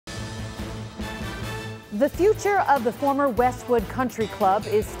The future of the former Westwood Country Club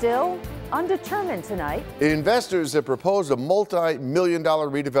is still undetermined tonight. Investors have proposed a multi-million-dollar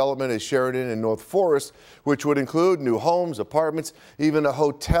redevelopment at Sheridan and North Forest, which would include new homes, apartments, even a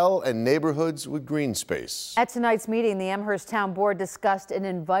hotel and neighborhoods with green space. At tonight's meeting, the Amherst Town Board discussed an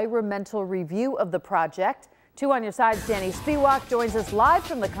environmental review of the project. 2 on Your Side's Danny Spiewak joins us live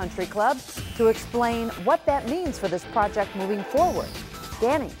from the Country Club to explain what that means for this project moving forward.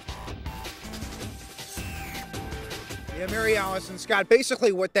 Danny. Yeah, Mary Alice and Scott,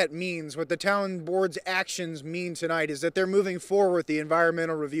 basically what that means, what the town board's actions mean tonight is that they're moving forward with the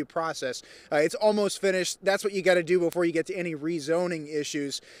environmental review process. It's almost finished. That's what you got to do before you get to any rezoning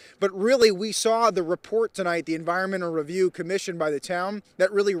issues. But really, we saw the report tonight, the environmental review commissioned by the town,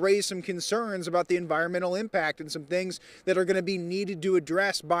 that really raised some concerns about the environmental impact and some things that are going to be needed to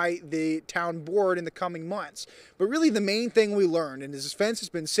address by the town board in the coming months. But really the main thing we learned, and this fence has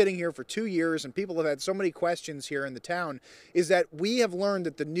been sitting here for 2 years and people have had so many questions here in the town, is that we have learned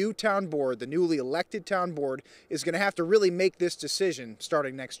that the new town board, the newly elected town board, is going to have to really make this decision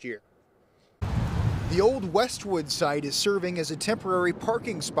starting next year. The old Westwood site is serving as a temporary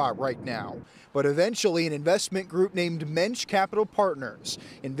parking spot right now, but eventually an investment group named Mensch Capital Partners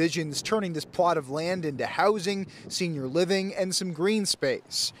envisions turning this plot of land into housing, senior living, and some green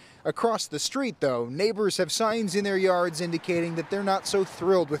space. Across the street, though, neighbors have signs in their yards indicating that they're not so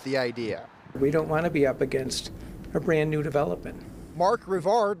thrilled with the idea. We don't want to be up against a brand new development. Mark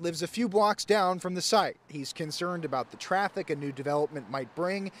Rivard lives a few blocks down from the site. He's concerned about the traffic a new development might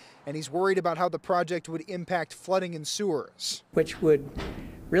bring, and he's worried about how the project would impact flooding and sewers. Which would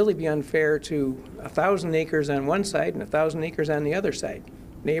really be unfair to 1,000 acres on one side and 1,000 acres on the other side.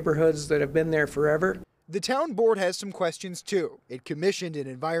 Neighborhoods that have been there forever. The town board has some questions too. It commissioned an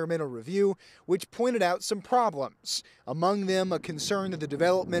environmental review which pointed out some problems. Among them, a concern that the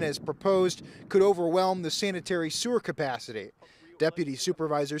development as proposed could overwhelm the sanitary sewer capacity. Deputy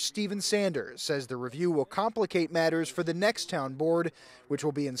Supervisor Stephen Sanders says the review will complicate matters for the next town board, which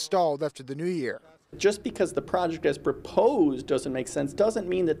will be installed after the new year. Just because the project as proposed doesn't make sense doesn't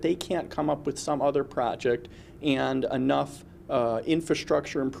mean that they can't come up with some other project and enough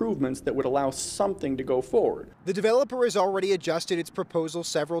infrastructure improvements that would allow something to go forward. The developer has already adjusted its proposal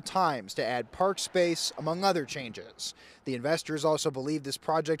several times to add park space, among other changes. The investors also believe this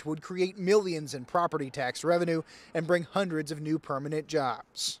project would create millions in property tax revenue and bring hundreds of new permanent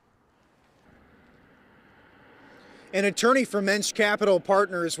jobs. An attorney for Mensch Capital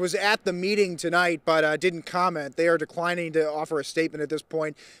Partners was at the meeting tonight but didn't comment. They are declining to offer a statement at this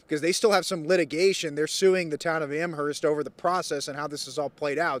point because they still have some litigation. They're suing the town of Amherst over the process and how this is all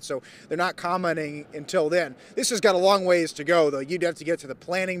played out, so they're not commenting until then. This has got a long ways to go, though. You'd have to get to the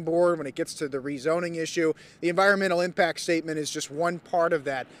planning board when it gets to the rezoning issue. The environmental impact statement is just one part of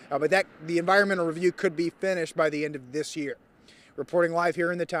that, but the environmental review could be finished by the end of this year. Reporting live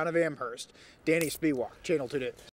here in the town of Amherst, Danny Spiewak, Channel 2 News.